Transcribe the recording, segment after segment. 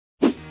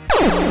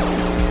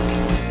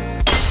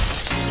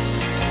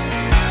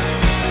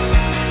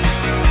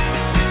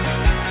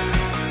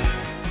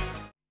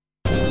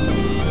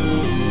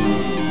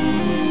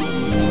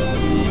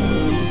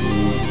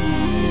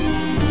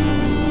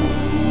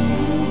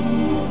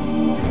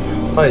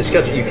Hi, it's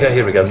Gadget UK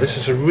here again. This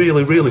is a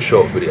really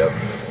short video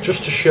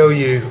just to show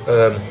you,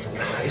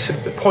 it's a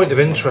point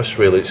of interest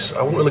really.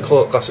 I wouldn't really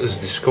class it as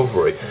a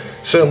discovery. It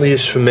certainly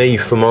is for me,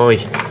 for my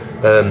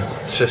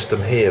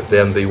system here, the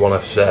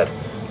MV1FZ.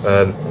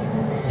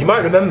 You might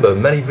remember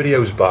many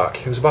videos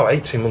back, it was about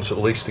 18 months at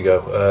least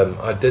ago,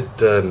 I did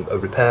a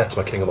repair to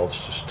my King of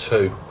Monsters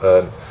 2.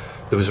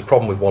 There was a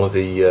problem with one of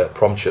the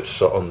PROM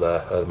chips on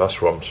there, the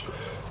master ROMs.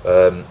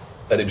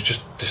 And it was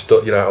just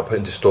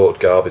outputting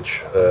distorted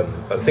garbage.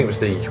 I think it was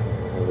the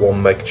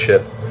 1 meg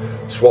chip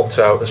swapped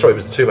out. Sorry, it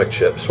was the 2 meg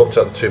chip. Swapped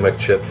out the 2 meg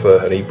chip for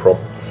an EPROM,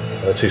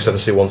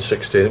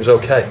 270C160, and it was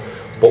okay.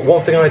 But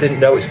one thing I didn't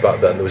notice back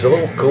then, there was a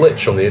little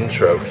glitch on the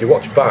intro. If you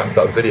watch back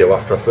that video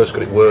after I first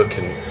got it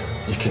working,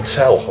 you can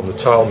tell on the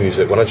tile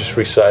music when I just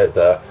reset it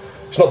there.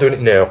 It's not doing it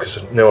now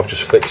because now I've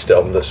just fixed it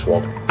on this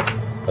one.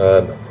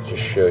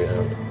 Just show you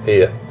how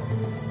here.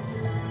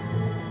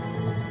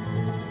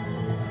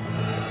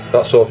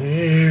 That sort of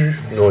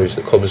noise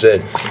that comes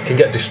in can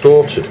get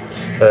distorted,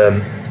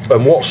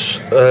 and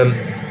what's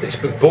it's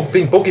been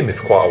bugging me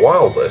for quite a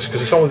while, this,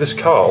 because it's only this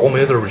car. All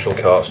my other original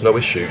cars, no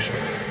issues.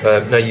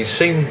 Now you've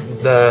seen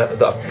there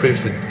that I've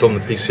previously done the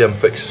PCM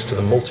fixes to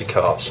the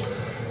multi-cars,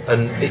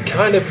 and it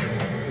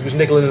was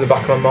niggling in the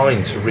back of my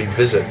mind to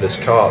revisit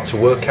this car to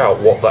work out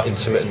what that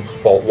intermittent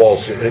fault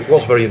was. And it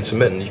was very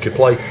intermittent. You could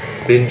play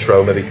the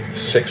intro maybe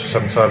 6 or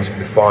 7 times, it'd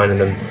be fine, and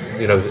then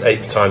the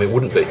 8th time it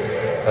wouldn't be.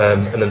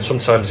 And then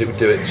sometimes it would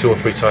do it 2 or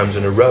 3 times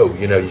in a row.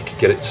 You could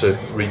get it to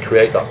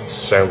recreate that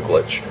sound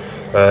glitch.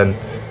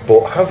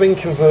 But having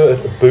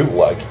converted a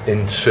bootleg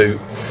into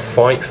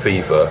Fight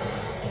Fever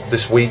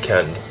this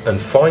weekend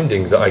and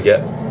finding that I get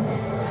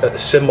a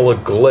similar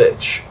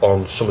glitch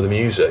on some of the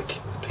music,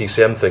 the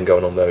PCM thing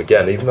going on there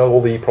again, even though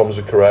all the EPROMs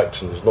are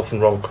correct and there's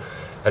nothing wrong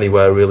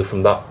anywhere really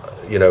from that,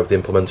 the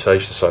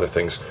implementation side of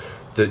things,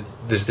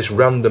 there's this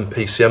random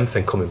PCM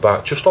thing coming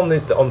back just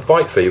on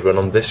Fight Fever and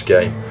on this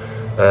game.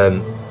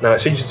 Now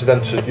it's easy to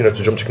then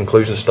to jump to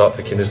conclusions and start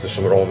thinking, is there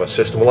something wrong with my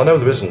system? Well, I know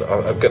there isn't.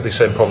 I've got these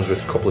same problems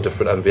with a couple of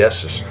different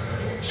MVSs,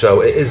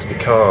 so it is the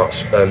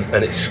carts,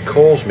 and it's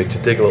caused me to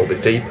dig a little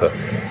bit deeper.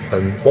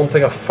 And one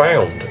thing I've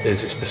found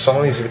is it's the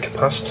size of the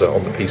capacitor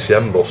on the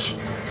PCM bus,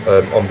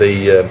 on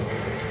the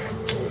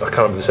I can't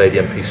remember this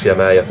ADM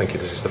PCMA, I think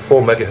it is. It's the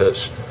 4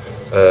 megahertz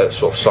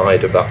sort of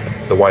side of that,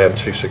 the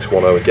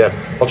YM2610 again.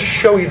 I'll just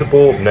show you the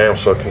board now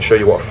so I can show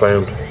you what I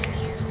found.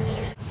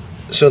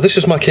 So this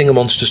is my King of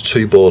Monsters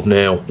 2 board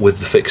now with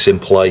the fix in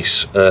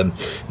place. Now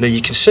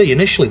you can see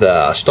initially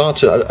there I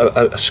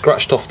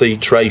scratched off the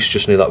trace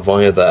just near that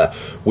via there,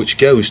 which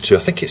goes to, I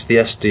think it's the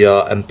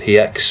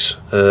SDRMPX,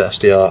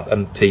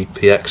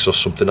 SDRMPX or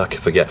something, I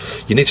can forget.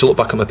 You need to look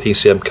back at my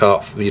PCM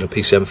cart,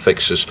 PCM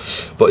fixes,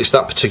 but it's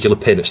that particular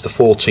pin. It's the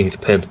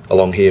 14th pin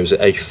along here. Is it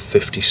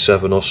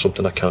A57 or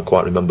something? I can't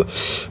quite remember.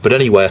 But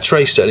anyway, I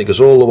traced it and it goes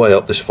all the way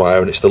up this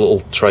via, and it's the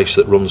little trace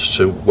that runs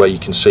to where you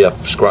can see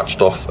I've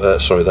scratched off,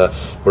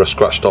 where I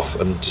scratched off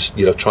and just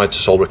tried to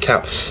solder a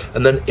cap,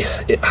 and then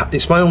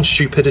it's my own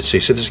stupidity.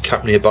 So there's a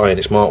cap nearby and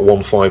it's marked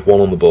 151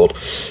 on the board.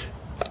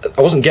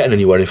 I wasn't getting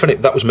anywhere. In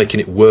fact, that was making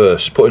it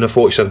worse. Putting a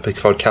 47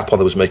 picofarad cap on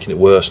there was making it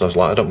worse, and I was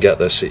like, I don't get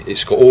this.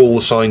 It's got all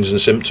the signs and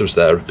symptoms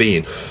there of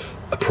being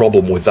a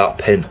problem with that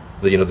pin.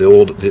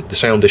 The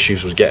sound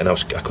issues was getting, I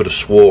could have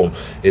sworn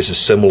is a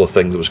similar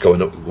thing that was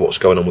going on, what's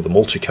going on with the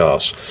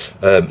multicars.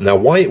 Now,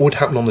 why it would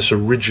happen on this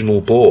original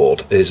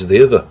board is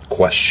the other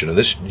question, and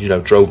this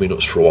drove me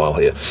nuts for a while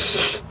here.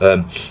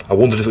 I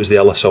wondered if it was the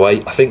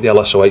LSO8. I think the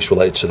LSO8 is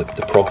related to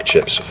the prog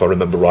chips, if I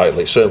remember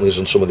rightly. It certainly is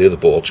on some of the other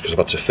boards, because I've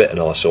had to fit an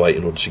LSO8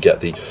 in order to get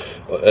the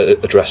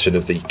addressing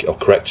of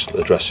correct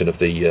addressing of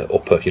the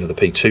upper, the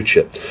P2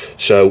 chip.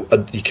 So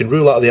you can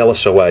rule out the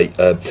LSO8.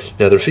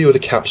 Now there are a few other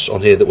caps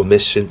on here that were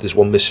missing. There's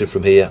one missing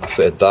from here. I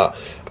fitted that.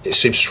 It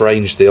seems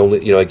strange. The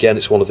only, again,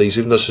 it's one of these.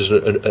 Even though this is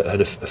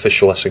an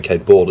official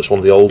SNK board, it's one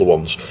of the older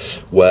ones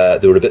where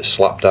they were a bit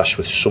slapdash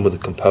with some of the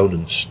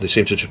components. They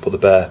seem to just put the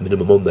bare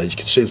minimum on there. You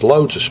can see there's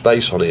loads of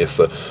space on here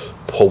for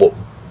pull-up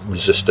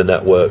resistor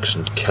networks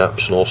and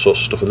caps and all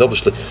sorts of stuff, and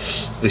obviously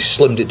they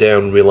slimmed it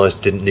down and realised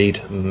they didn't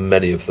need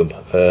many of them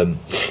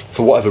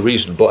for whatever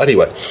reason. But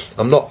anyway,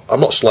 I'm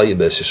not slating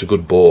this. It's a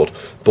good board,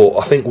 but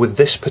I think with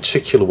this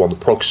particular one, the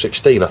Prog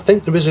 16, I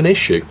think there is an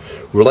issue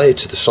related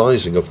to the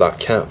sizing of that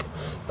cap.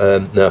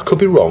 Now I could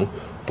be wrong,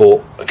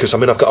 but because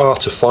I've got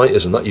Art of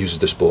Fighters and that uses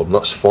this board, and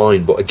that's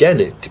fine, but again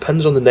it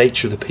depends on the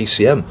nature of the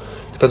PCM,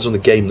 depends on the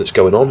game that's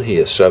going on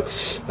here. So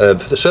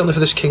certainly for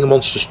this King of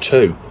Monsters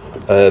 2,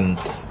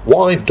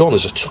 what I've done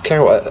is I took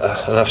out,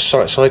 and I've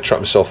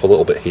sidetracked myself a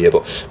little bit here,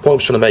 but what I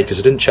was trying to make is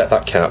I didn't check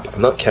that cap,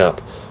 and that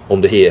cap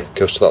under here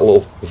goes to that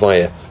little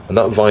via, and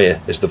that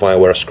via is the via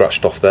where I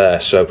scratched off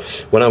there. So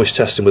when I was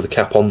testing with the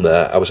cap on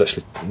there, I was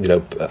actually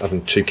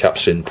having 2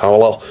 caps in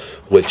parallel,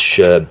 which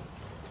is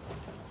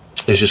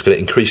just going to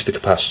increase the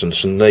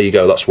capacitance, and there you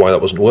go. That's why that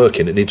wasn't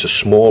working. It needs a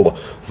smaller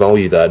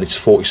value there. It needs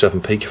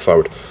 47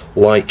 picofarad,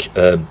 like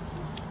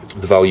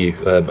the value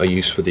I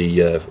use for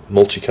the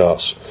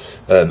multicars.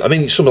 I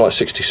mean, something like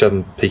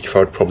 67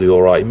 picofarad probably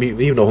all right.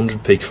 Even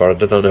 100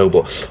 picofarad, I don't know,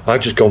 but I've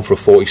just gone for a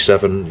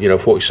 47. You know,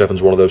 47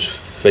 is one of those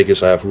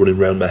figures I have running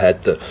around my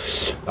head that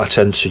I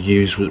tend to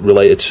use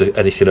related to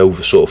anything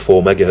over sort of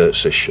 4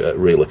 megahertz-ish.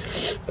 Really,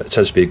 it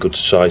tends to be a good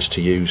size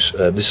to use.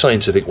 There's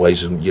scientific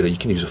ways, and you know, you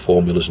can use the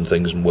formulas and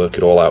things and work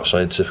it all out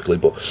scientifically.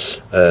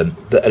 But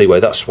anyway,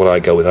 that's what I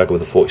go with. I go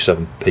with a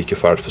 47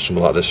 picofarad for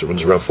something like this that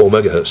runs around 4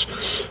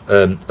 megahertz,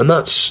 and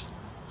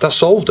that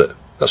solved it.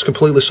 That's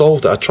completely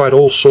solved it. I tried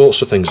all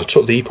sorts of things. I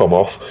took the EPROM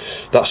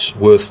off. That's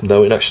worth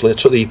noting, actually. I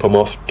took the EPROM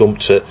off,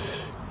 dumped it,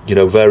 you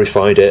know,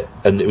 verified it,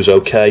 and it was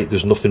okay.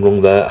 There's nothing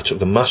wrong there. I took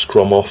the mask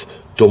ROM off,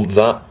 dumped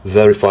that,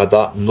 verified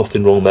that,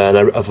 nothing wrong there.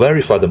 And I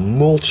verified them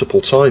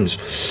multiple times.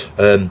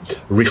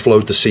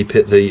 Reflowed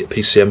the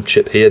PCM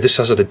chip here. This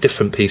has a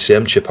different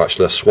PCM chip,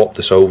 actually. I swapped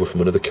this over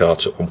from another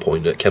cart at one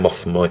point. It came off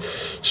from my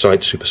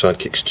Super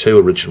Sidekicks 2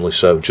 originally,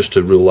 so just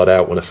to rule that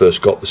out when I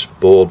first got this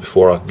board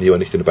before I knew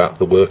anything about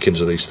the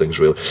workings of these things,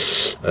 really.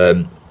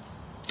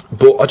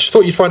 But I just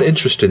thought you'd find it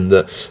interesting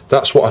that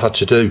that's what I've had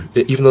to do,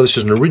 even though this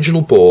is an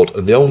original board,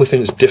 and the only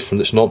thing that's different,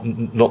 that's not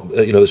you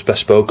know, that's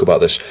bespoke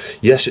about this.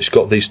 Yes, it's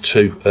got these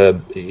 2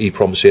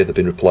 EPROMs here that have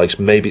been replaced.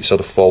 Maybe it's had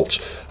a fault.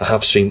 I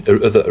have seen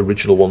other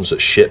original ones that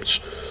shipped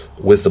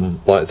with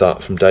them like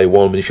that from day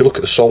one. I mean, if you look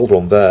at the solder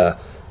on there,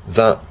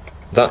 that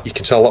you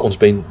can tell that one's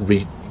been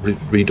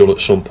redone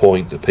at some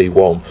point, the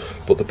P1.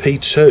 But the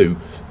P2,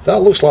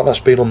 that looks like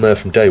that's been on there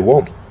from day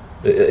one.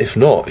 If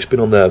not, it's been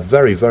on there a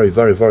very, very,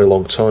 very, very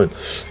long time.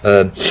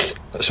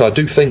 So I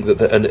do think that,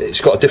 and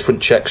it's got a different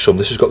checksum.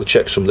 This has got the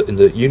checksum that in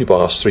the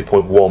Unibars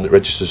 3.1 it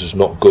registers as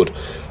not good,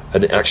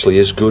 and it actually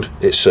is good.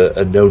 It's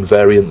a known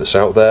variant that's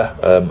out there.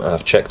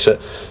 I've checked it,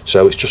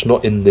 so it's just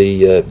not in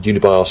the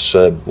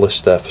Unibars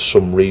list there for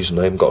some reason.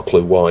 I haven't got a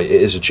clue why.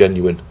 It is a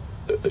genuine,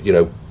 you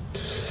know.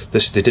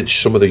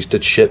 Some of these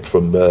did ship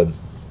from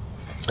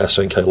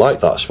SNK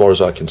like that, as far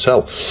as I can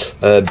tell.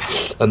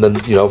 And then,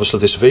 you know, obviously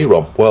this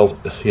VROM, well,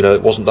 you know,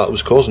 it wasn't that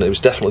was causing it, it was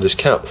definitely this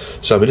cap.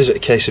 So I mean, is it a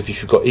case of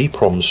if you've got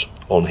EPROMs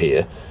on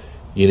here,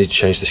 you need to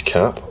change this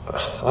cap?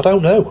 I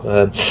don't know.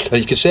 And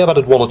you can see I've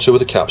added 1 or 2 of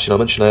the caps. You know, I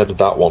mentioned I added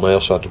that one, I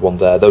also added one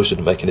there. Those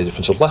didn't make any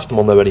difference. I've left them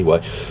on there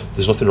anyway.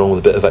 There's nothing wrong with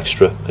a bit of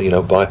extra, you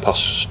know, bypass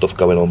stuff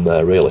going on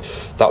there, really.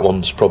 That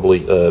one's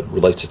probably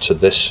related to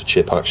this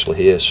chip actually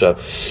here, so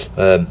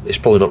it's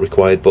probably not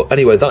required. But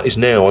anyway, that is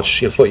now, I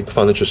just thought you'd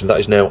find it interesting, that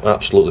is now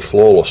absolutely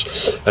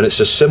flawless. And it's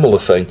a similar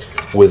thing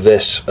with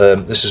this.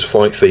 This is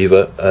Fight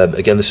Fever.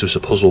 Again, this was a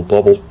puzzle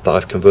bobble that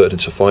I've converted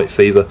into Fight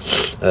Fever.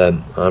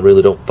 I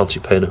really don't fancy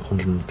paying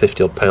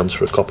 £150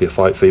 for a copy of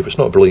Fight Fever. It's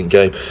not a brilliant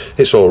game.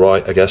 It's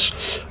alright, I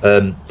guess.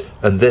 And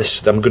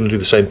this, I'm going to do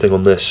the same thing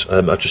on this.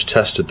 I've just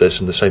tested this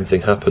and the same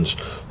thing happens.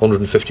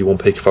 151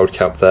 picofarad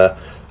cap there.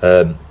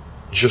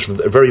 Just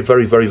very,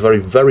 very, very, very,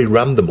 very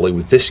randomly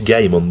with this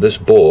game on this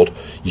board,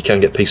 you can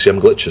get PCM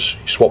glitches.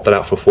 You swap that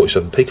out for a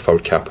 47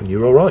 picofarad cap and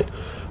you're alright.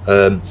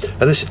 And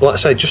this, like I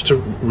say, just to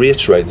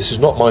reiterate, this is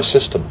not my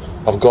system.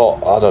 I've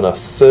got, I don't know,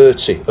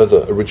 30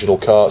 other original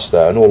carts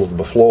there, and all of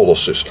them are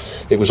flawless.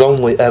 I've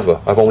only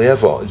ever,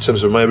 in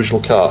terms of my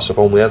original carts, I've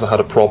only ever had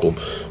a problem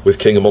with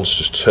King of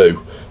Monsters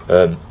 2,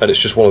 and it's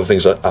just one of the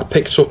things I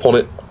picked up on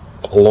it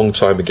a long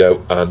time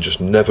ago and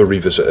just never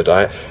revisited.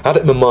 I had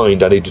it in my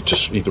mind I needed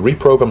to either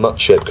reprogram that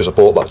chip, because I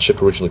bought that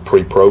chip originally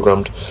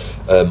pre-programmed,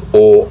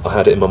 or I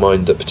had it in my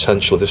mind that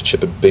potentially this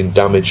chip had been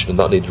damaged and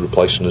that needed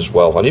replacing as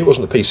well. I knew it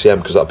wasn't the PCM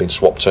because that had been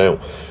swapped out,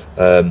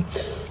 and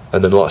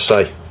then, like I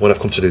say, when I've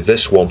come to do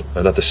this one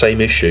and had the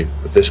same issue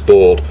with this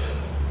board,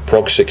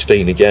 Prog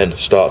 16 again,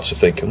 starts to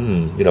think, you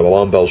know,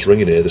 alarm bells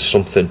ringing here, there's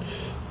something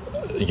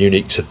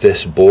unique to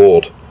this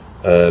board.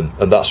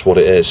 And that's what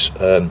it is.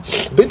 I'd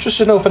be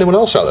interested to know if anyone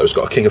else out there has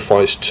got a King of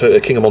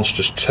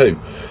Monsters 2,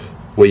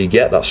 where you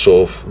get that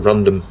sort of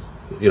random,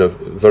 you know,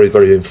 very,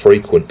 very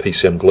infrequent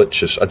PCM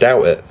glitches. I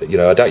doubt it. You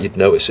know, I doubt you'd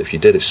notice if you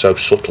did. It's so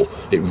subtle.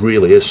 It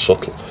really is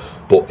subtle,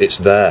 but it's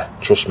there.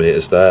 Trust me, it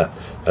is there.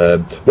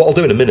 What I'll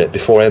do in a minute,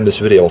 before I end this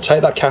video, I'll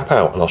take that cap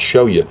out and I'll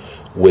show you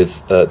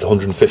with the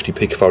 150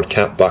 picofarad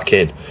cap back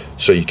in,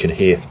 so you can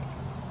hear.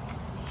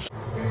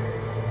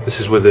 This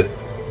is with the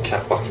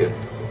cap back in.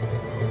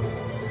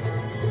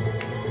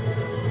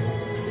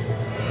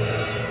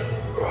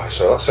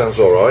 So that sounds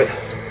alright.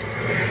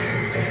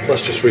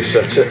 Let's just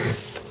reset it.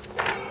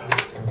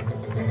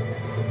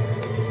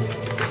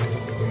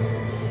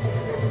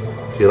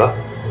 Feel that?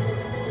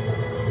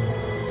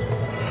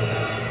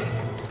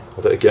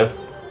 Hold it again.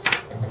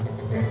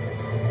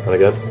 And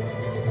again.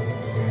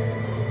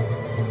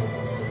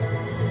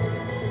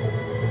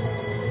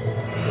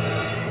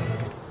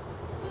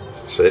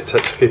 So it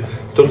takes a few,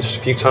 I've done just a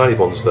few tiny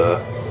ones there.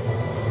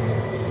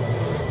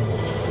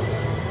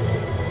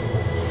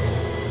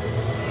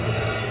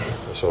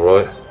 That's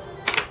alright.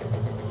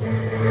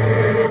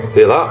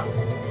 Hear that?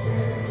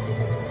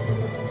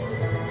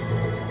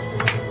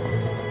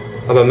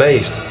 I'm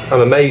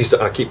amazed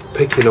that I keep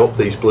picking up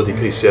these bloody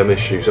PCM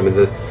issues. I mean,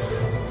 they're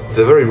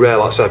very rare.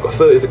 Like I said, I've got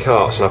 30 of the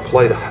carts and I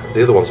play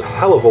the other ones a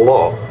hell of a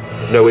lot,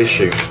 no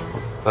issues.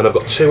 And I've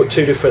got two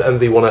different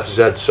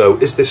MV1FZ, so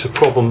is this a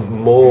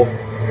problem more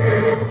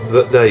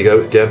there you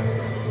go again.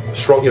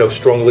 Strong,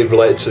 strongly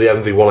related to the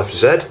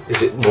MV1FZ.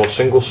 Is it more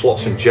single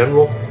slots in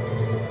general?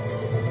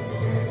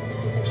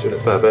 It's doing a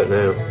fair bit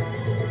now.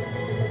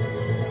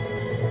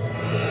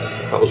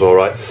 That was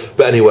alright.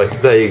 But anyway,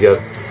 there you go.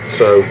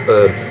 So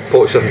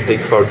 47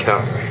 picofarad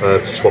cap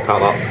to swap out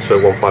that to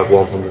 151,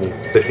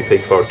 150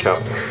 picofarad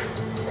cap.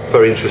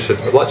 Very interested.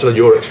 I'd like to know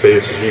your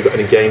experiences. Have you got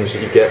any games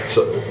that you get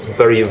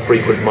very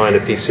infrequent minor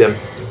PCM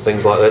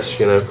things like this?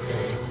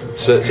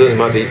 Certainly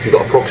might be, if you've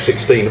got a Prog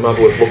 16, it might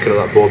be worth looking at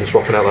that board and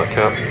swapping out that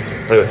cap.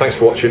 Anyway, thanks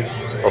for watching.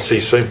 I'll see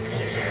you soon.